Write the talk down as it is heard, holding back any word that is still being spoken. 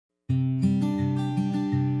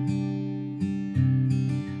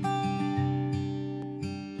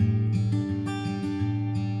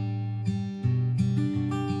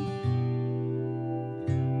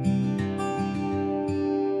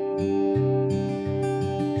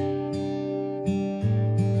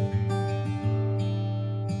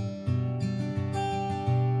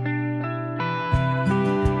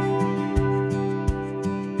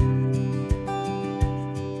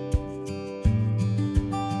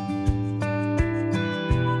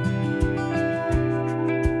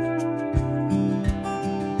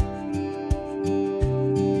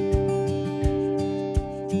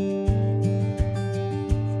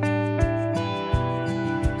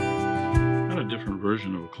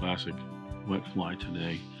version of a classic wet fly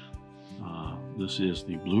today. This is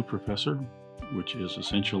the Blue Professor, which is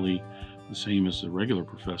essentially the same as the regular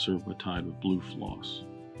Professor, but tied with blue floss.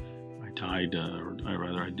 I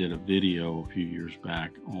did a video a few years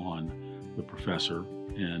back on the Professor,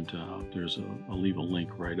 and I'll leave a link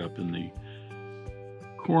right up in the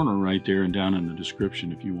corner right there and down in the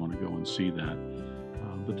description if you want to go and see that.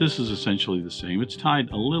 But this is essentially the same. It's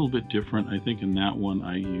tied a little bit different. I think in that one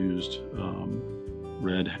I used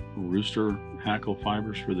red rooster hackle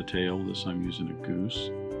fibers for the tail. This I'm using a Goose.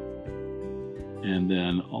 And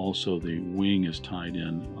then also the wing is tied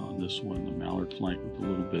in on this one, the Mallard flank, with a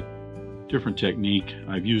little bit different technique.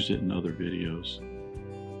 I've used it in other videos.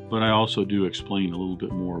 But I also do explain a little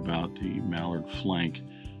bit more about the Mallard flank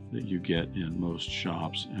that you get in most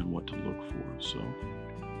shops and what to look for. So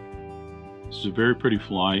this is a very pretty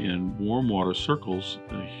fly in warm water circles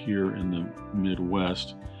here in the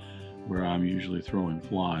Midwest, where I'm usually throwing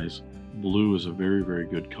flies. Blue is a very, very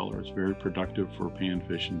good color. It's very productive for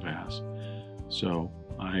panfish and bass. So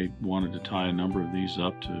I wanted to tie a number of these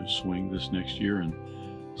up to swing this next year and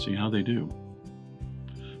see how they do.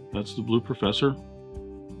 That's the Blue Professor.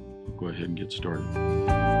 We'll go ahead and get started.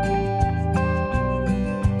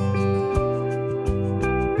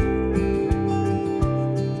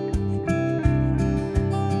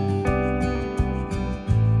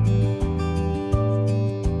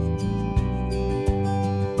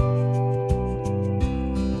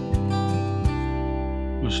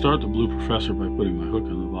 Start the Blue Professor by putting my hook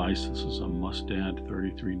on the vise. This is a Mustad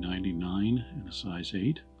 3399 in a size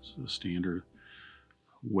 8. It's a standard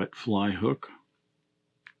wet fly hook.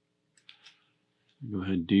 Go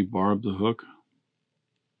ahead and debarb the hook.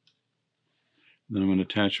 Then I'm going to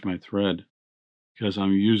attach my thread. Because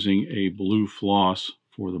I'm using a blue floss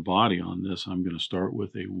for the body on this, I'm going to start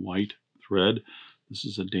with a white thread. This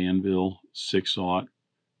is a Danville 6/0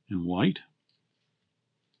 in white.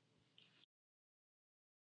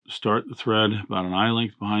 Start the thread about an eye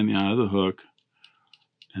length behind the eye of the hook,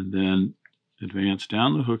 and then advance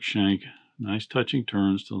down the hook shank, nice touching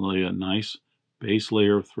turns to lay a nice base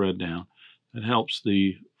layer of thread down. That helps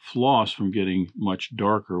the floss from getting much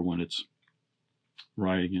darker when it's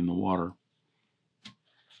riding in the water.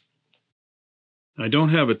 I don't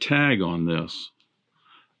have a tag on this.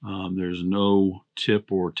 There's no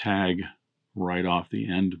tip or tag right off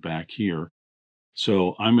the end back here.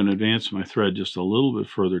 So I'm going to advance my thread just a little bit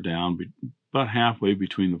further down, about halfway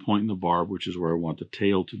between the point and the barb, which is where I want the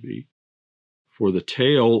tail to be. For the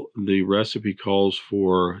tail, the recipe calls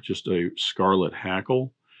for just a scarlet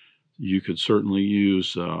hackle. You could certainly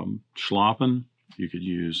use Schlappen. You could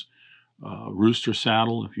use rooster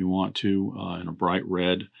saddle if you want to, in a bright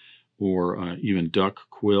red, or even duck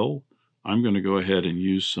quill. I'm going to go ahead and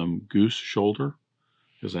use some goose shoulder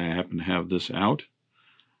because I happen to have this out.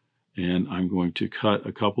 And I'm going to cut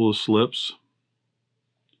a couple of slips,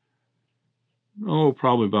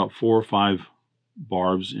 probably about 4 or 5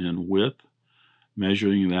 barbs in width,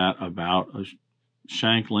 measuring that about a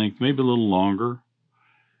shank length, maybe a little longer.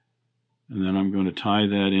 And then I'm going to tie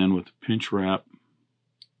that in with a pinch wrap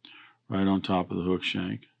right on top of the hook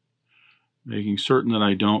shank, making certain that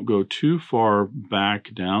I don't go too far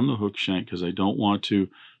back down the hook shank because I don't want to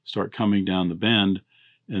start coming down the bend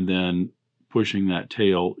and then pushing that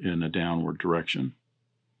tail in a downward direction.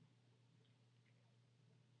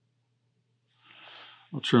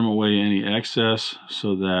 I'll trim away any excess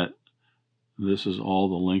so that this is all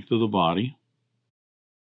the length of the body.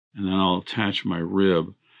 And then I'll attach my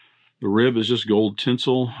rib. The rib is just gold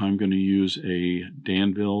tinsel. I'm going to use a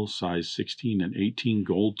Danville size 16 and 18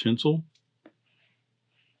 gold tinsel.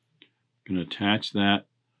 I'm going to attach that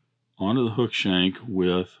onto the hook shank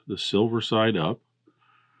with the silver side up.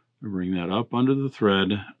 I bring that up under the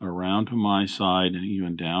thread, around to my side, and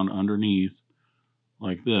even down underneath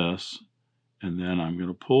like this. And then I'm going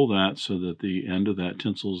to pull that so that the end of that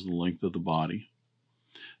tinsel is the length of the body.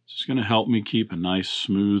 It's just going to help me keep a nice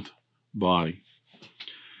smooth body.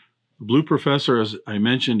 The Blue Professor, as I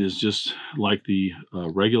mentioned, is just like the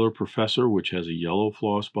regular Professor, which has a yellow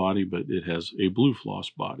floss body, but it has a blue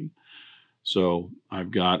floss body. So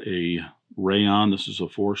I've got a Rayon. This is a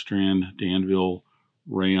 4-strand Danville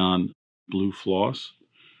Rayon blue floss.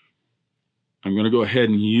 I'm going to go ahead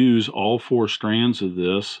and use all 4 strands of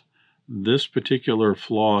this. This particular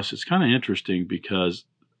floss, it's kind of interesting because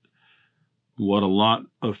what a lot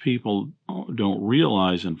of people don't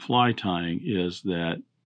realize in fly tying is that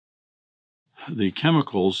the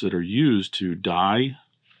chemicals that are used to dye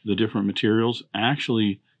the different materials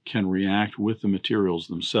actually can react with the materials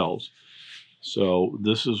themselves. So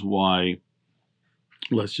this is why,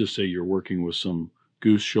 let's just say you're working with some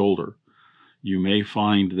goose shoulder. You may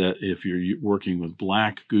find that if you're working with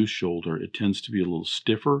black goose shoulder, it tends to be a little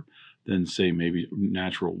stiffer than, say, maybe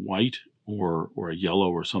natural white or a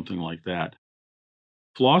yellow or something like that.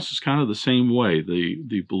 Floss is kind of the same way.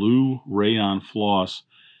 The blue rayon floss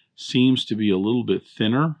seems to be a little bit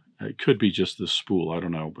thinner. It could be just this spool, I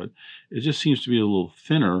don't know, but it just seems to be a little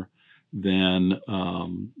thinner than,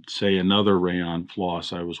 say, another rayon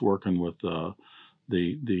floss. I was working with the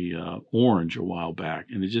orange a while back,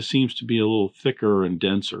 and it just seems to be a little thicker and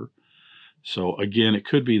denser. So again, it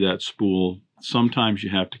could be that spool. Sometimes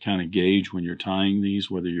you have to kind of gauge when you're tying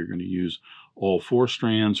these whether you're going to use all 4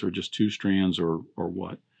 strands or just 2 strands or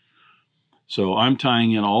what. So I'm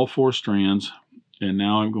tying in all 4 strands, and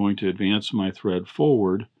now I'm going to advance my thread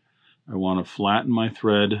forward. I want to flatten my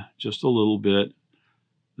thread just a little bit.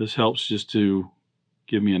 This helps just to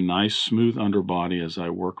give me a nice smooth underbody as I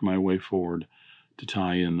work my way forward to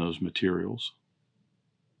tie in those materials.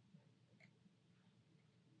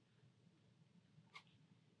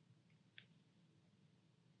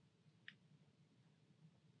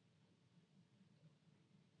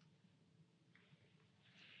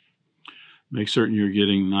 Make certain you're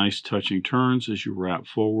getting nice touching turns as you wrap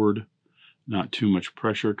forward. Not too much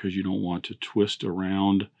pressure because you don't want to twist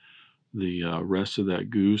around the rest of that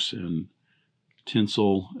goose and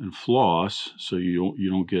tinsel and floss, so you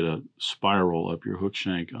don't get a spiral up your hook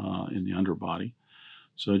shank in the underbody.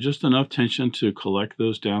 So just enough tension to collect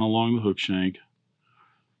those down along the hook shank.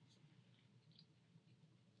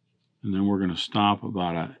 And then we're going to stop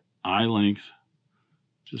about an eye length,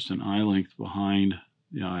 just an eye length behind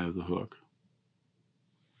the eye of the hook.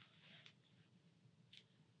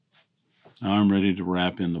 Now I'm ready to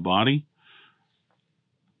wrap in the body.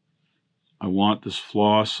 I want this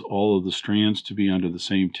floss, all of the strands, to be under the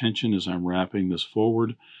same tension as I'm wrapping this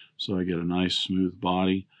forward, so I get a nice smooth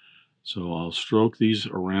body. So I'll stroke these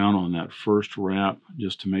around on that first wrap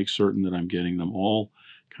just to make certain that I'm getting them all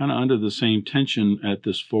kind of under the same tension at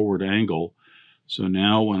this forward angle. So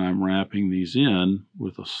now when I'm wrapping these in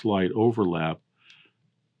with a slight overlap,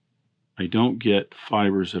 I don't get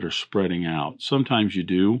fibers that are spreading out. Sometimes you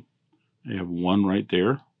do. I have one right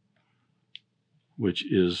there, which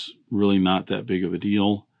is really not that big of a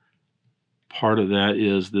deal. Part of that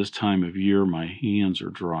is this time of year my hands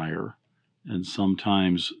are drier, and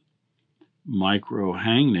sometimes micro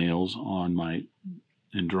hangnails on my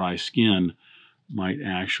dry skin might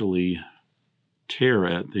actually tear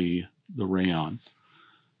at the rayon.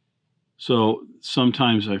 So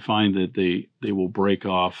sometimes I find that they will break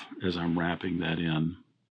off as I'm wrapping that in.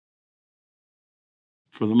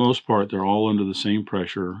 For the most part, they're all under the same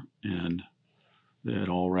pressure, and that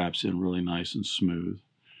all wraps in really nice and smooth.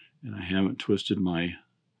 And I haven't twisted my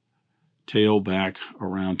tail back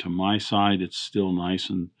around to my side. It's still nice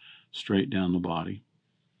and straight down the body.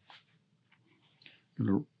 I'm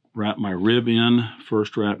going to wrap my rib in.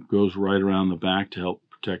 First wrap goes right around the back to help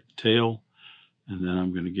protect the tail. And then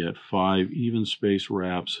I'm going to get 5 even space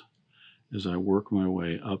wraps as I work my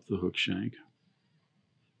way up the hook shank.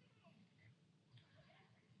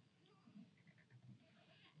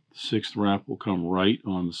 The 6th wrap will come right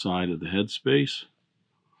on the side of the head space.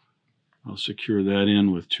 I'll secure that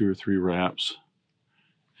in with 2 or 3 wraps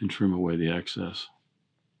and trim away the excess.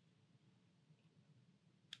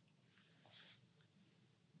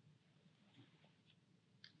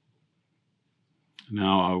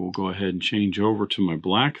 Now I will go ahead and change over to my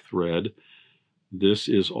black thread. This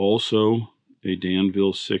is also a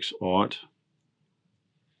Danville 6/0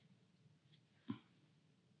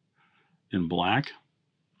 in black,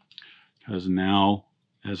 because now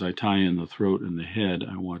as I tie in the throat and the head,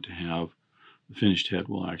 I want to have the finished head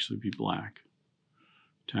will actually be black.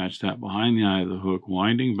 Attach that behind the eye of the hook,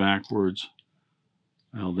 winding backwards.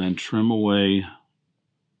 I'll then trim away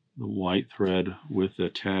the white thread with the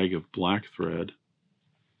tag of black thread,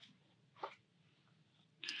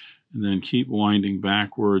 and then keep winding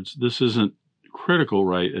backwards. This isn't critical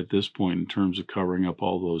right at this point in terms of covering up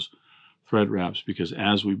all those thread wraps, because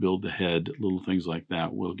as we build the head, little things like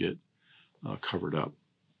that will get covered up.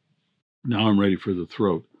 Now I'm ready for the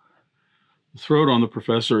throat. The throat on the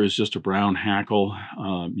Professor is just a brown hackle.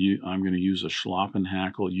 I'm going to use a Schlappen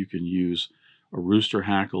hackle. You can use a rooster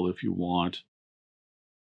hackle if you want,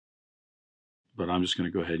 but I'm just going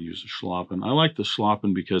to go ahead and use a Schlappen. I like the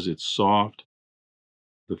Schlappen because it's soft.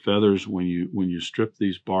 The feathers, when you strip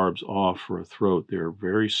these barbs off for a throat, they're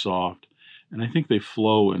very soft, and I think they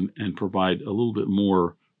flow and provide a little bit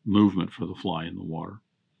more movement for the fly in the water.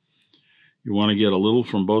 You want to get a little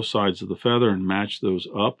from both sides of the feather and match those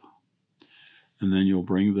up, and then you'll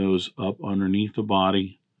bring those up underneath the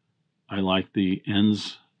body. I like the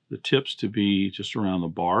ends the tips to be just around the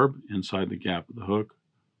barb inside the gap of the hook.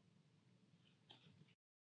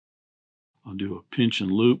 I'll do a pinch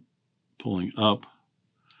and loop, pulling up,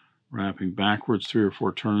 wrapping backwards 3 or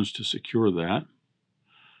 4 turns to secure that.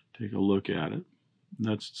 Take a look at it.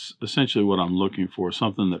 That's essentially what I'm looking for,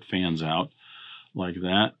 something that fans out like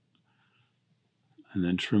that. And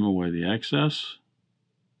then trim away the excess.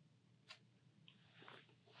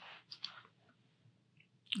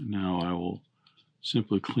 Now I will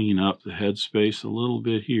simply clean up the head space a little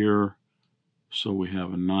bit here so we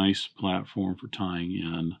have a nice platform for tying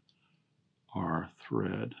in our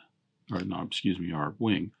thread, or no, excuse me, our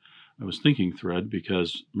wing. I was thinking thread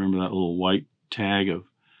because remember that little white tag of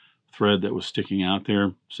thread that was sticking out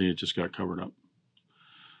there? See, it just got covered up.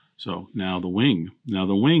 So now the wing. Now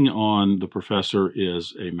the wing on the Professor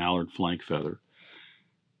is a mallard flank feather.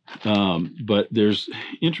 But there's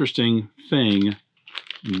interesting thing.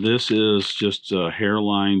 This is just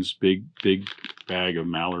Hairline's big bag of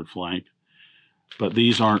mallard flank. But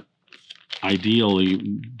these aren't,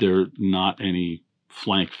 ideally, there are not any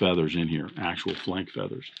flank feathers in here, actual flank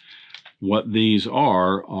feathers. What these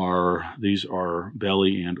are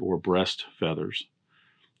belly and or breast feathers.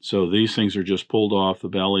 So these things are just pulled off the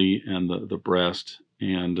belly and the breast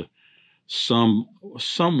and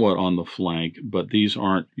somewhat on the flank, but these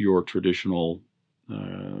aren't your traditional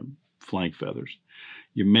flank feathers.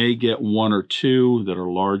 You may get 1 or 2 that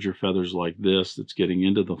are larger feathers like this that's getting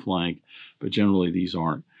into the flank, but generally these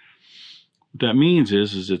aren't. What that means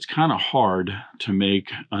is it's kind of hard to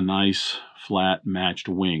make a nice flat matched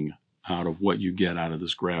wing out of what you get out of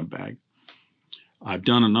this grab bag. I've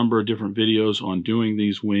done a number of different videos on doing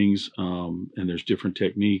these wings, and there's different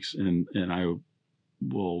techniques, and I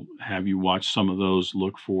will have you watch some of those.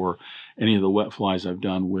 Look for any of the wet flies I've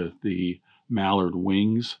done with the mallard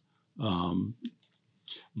wings.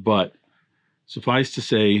 But suffice to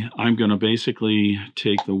say, I'm going to basically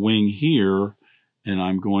take the wing here, and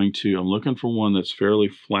I'm looking for one that's fairly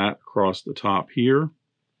flat across the top here.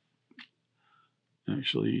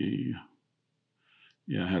 Actually,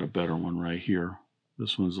 yeah, I had a better one right here.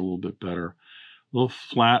 This one's a little bit better. A little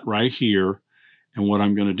flat right here. And what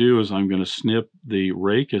I'm going to do is I'm going to snip the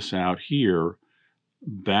rachis out here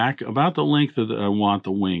back about the length that I want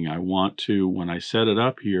the wing. I want to, when I set it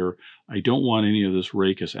up here, I don't want any of this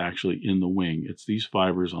rachis actually in the wing. It's these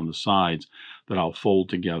fibers on the sides that I'll fold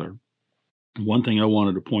together. One thing I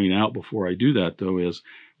wanted to point out before I do that, though, is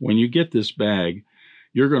when you get this bag,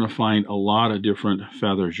 you're going to find a lot of different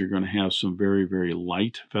feathers. You're going to have some very, very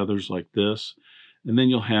light feathers like this, and then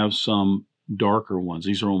you'll have some darker ones.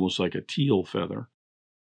 These are almost like a teal feather.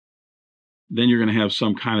 Then you're going to have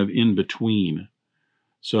some kind of in between.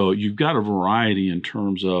 So you've got a variety in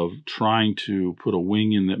terms of trying to put a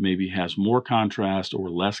wing in that maybe has more contrast or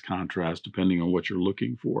less contrast, depending on what you're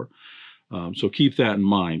looking for. So keep that in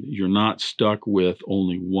mind. You're not stuck with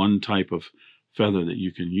only one type of feather that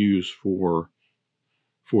you can use for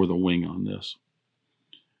the wing on this.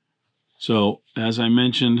 So as I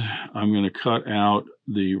mentioned, I'm going to cut out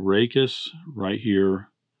the rachis right here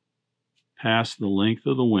past the length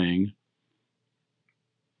of the wing.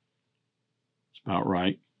 It's about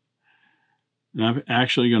right. And I'm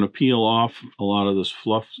actually going to peel off a lot of this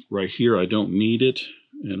fluff right here. I don't need it,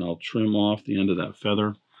 and I'll trim off the end of that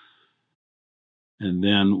feather. And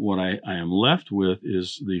then what I am left with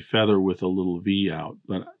is the feather with a little V out.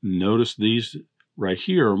 But notice these right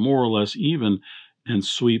here are more or less even and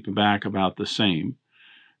sweep back about the same.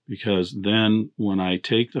 Because then when I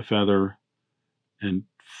take the feather and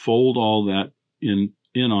fold all that in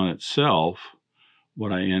on itself,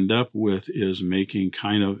 what I end up with is making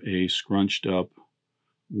kind of a scrunched up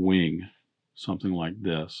wing, something like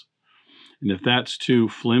this. And if that's too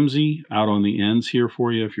flimsy out on the ends here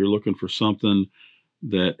for you, if you're looking for something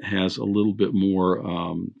that has a little bit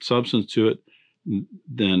more substance to it,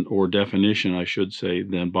 then, or definition, I should say,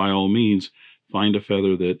 then by all means, find a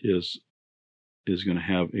feather that is going to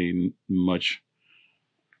have a much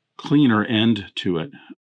cleaner end to it,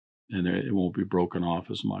 and it won't be broken off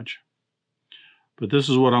as much. But this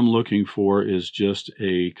is what I'm looking for, is just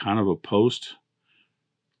a kind of a post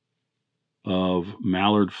of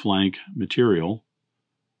mallard flank material.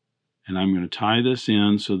 And I'm going to tie this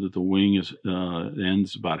in so that the wing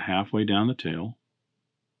ends about halfway down the tail.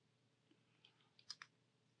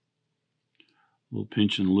 A little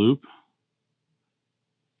pinch and loop.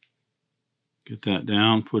 Get that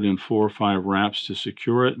down, put in 4 or 5 wraps to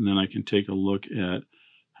secure it, and then I can take a look at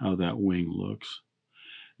how that wing looks.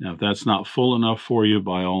 Now, if that's not full enough for you,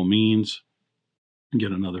 by all means,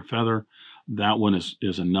 get another feather. That one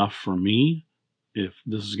is enough for me. If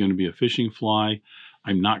this is going to be a fishing fly,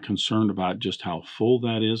 I'm not concerned about just how full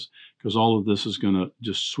that is, because all of this is going to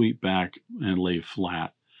just sweep back and lay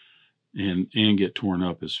flat and get torn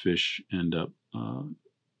up as fish end up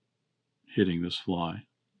hitting this fly.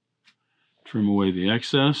 Trim away the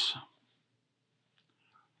excess.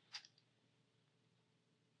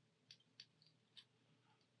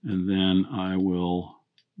 And then I will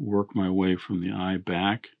work my way from the eye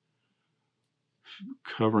back,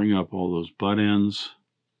 covering up all those butt ends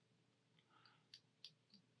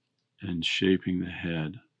and shaping the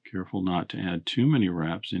head. Careful not to add too many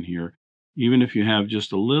wraps in here. Even if you have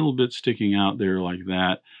just a little bit sticking out there like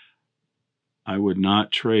that, I would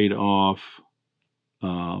not trade off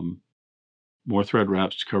more thread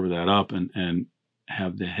wraps to cover that up and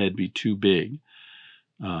have the head be too big,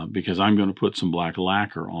 because I'm going to put some black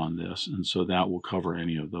lacquer on this, and so that will cover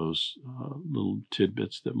any of those little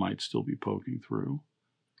tidbits that might still be poking through.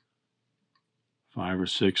 5 or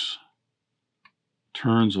 6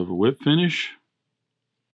 turns of a whip finish.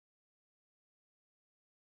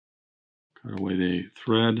 Cut away the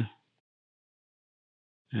thread,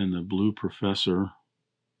 and the Blue Professor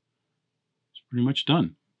is pretty much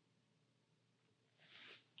done.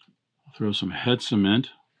 I'll throw some head cement,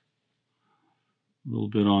 a little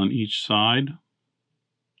bit on each side.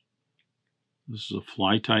 This is a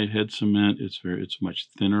fly-tight head cement. It's much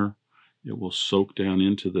thinner. It will soak down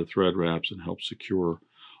into the thread wraps and help secure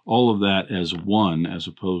all of that as one, as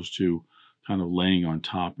opposed to kind of laying on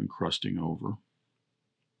top and crusting over.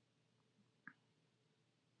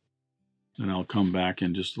 Then I'll come back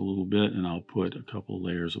in just a little bit and I'll put a couple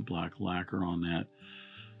layers of black lacquer on that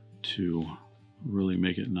to really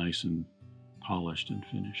make it nice and polished and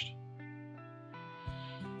finished.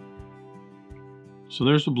 So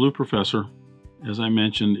there's the Blue Professor. As I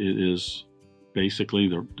mentioned, it is basically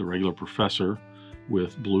the regular Professor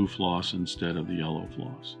with blue floss instead of the yellow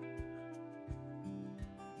floss.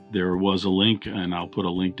 There was a link, and I'll put a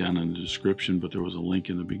link down in the description, but there was a link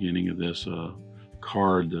in the beginning of this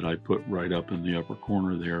card that I put right up in the upper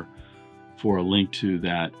corner there for a link to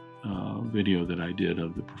that video that I did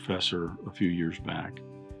of the Professor a few years back.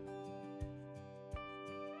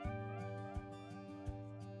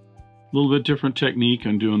 A little bit different technique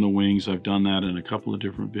on doing the wings. I've done that in a couple of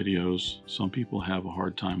different videos. Some people have a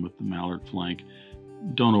hard time with the mallard flank.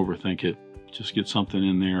 Don't overthink it. Just get something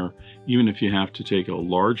in there. Even if you have to take a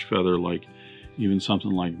large feather, like even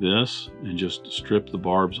something like this, and just strip the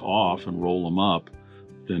barbs off and roll them up,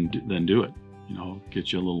 then do it. You know,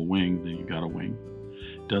 get you a little wing, then you got a wing.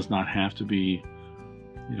 It does not have to be,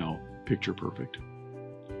 you know, picture perfect.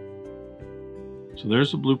 So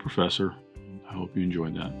there's the Blue Professor. I hope you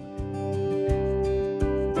enjoyed that.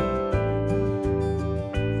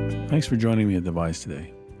 Thanks for joining me at the Vise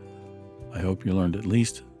today. I hope you learned at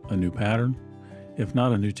least a new pattern, if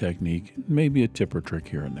not a new technique, maybe a tip or trick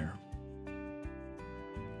here and there.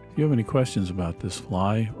 If you have any questions about this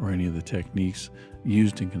fly or any of the techniques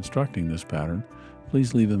used in constructing this pattern,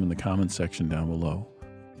 please leave them in the comments section down below.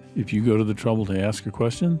 If you go to the trouble to ask a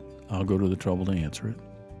question, I'll go to the trouble to answer it.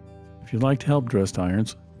 If you'd like to help dressed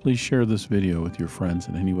irons, please share this video with your friends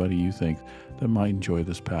and anybody you think that might enjoy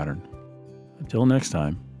this pattern. Until next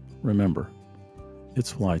time, remember,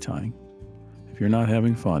 it's fly tying. If you're not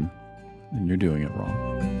having fun, then you're doing it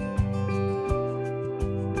wrong.